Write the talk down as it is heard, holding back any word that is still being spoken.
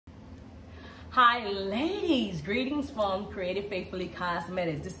Hi ladies, greetings from Creative Faithfully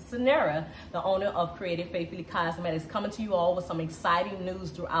Cosmetics. This is Sanera, the owner of Creative Faithfully Cosmetics, coming to you all with some exciting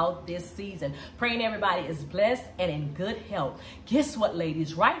news throughout this season. Praying everybody is blessed and in good health. Guess what,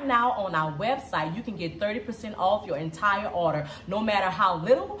 ladies? Right now on our website, you can get 30% off your entire order. No matter how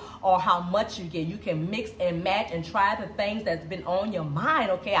little or how much you get, you can mix and match and try the things that's been on your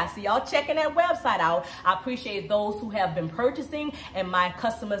mind, okay? I see y'all checking that website out. I appreciate those who have been purchasing and my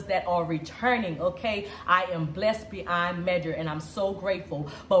customers that are returning. Okay, I am blessed beyond measure and I'm so grateful.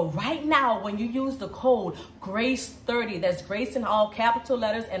 But right now, when you use the code GRACE30, that's GRACE in all capital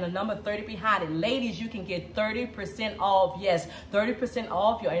letters and the number 30 behind it, ladies, you can get 30% off. Yes, 30%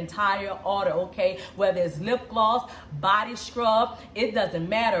 off your entire order. Okay, whether it's lip gloss, body scrub, it doesn't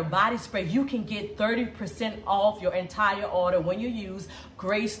matter, body spray, you can get 30% off your entire order when you use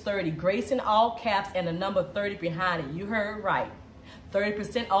GRACE30, GRACE in all caps and the number 30 behind it. You heard right.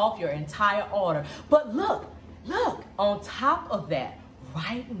 30% off your entire order. But look, on top of that,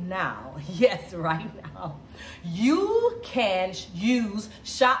 right now, yes, right now, you can use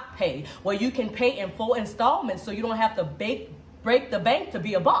Shop Pay, where you can pay in full installments so you don't have to break the bank to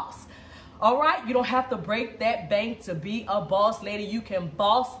be a boss. All right, you don't have to break that bank to be a boss, lady. You can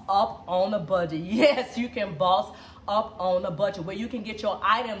boss up on a budget. Yes, you can boss up on a budget where you can get your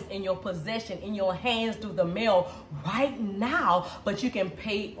items in your possession, in your hands through the mail right now, but you can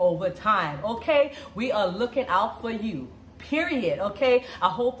pay over time, okay? We are looking out for you. Period. Okay, I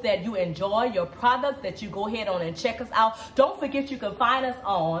hope that you enjoy your products, that you go ahead on and check us out. Don't forget you can find us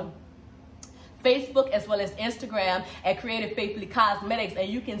on Facebook as well as Instagram at Creative Faithfully Cosmetics, and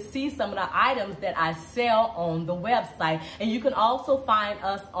you can see some of the items that I sell on the website. And you can also find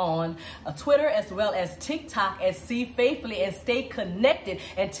us on Twitter as well as TikTok at See Faithfully, and stay connected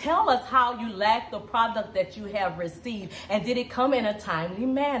and tell us how you like the product that you have received and did it come in a timely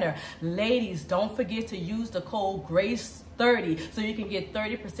manner. Ladies, don't forget to use the code GRACE30 so you can get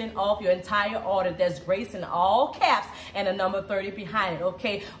 30% off your entire order. That's GRACE in all caps and the number 30 behind it.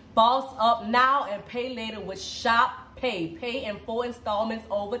 Okay, boss up now and pay later with Shop Pay. Pay in full installments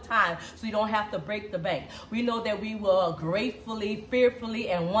over time so you don't have to break the bank. We know that we were gratefully, fearfully,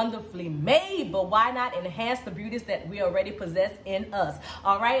 and wonderfully made, but why not enhance the beauties that we already possess in us?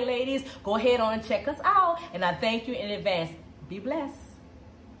 All right, ladies, go ahead on and check us out, and I thank you in advance. Be blessed.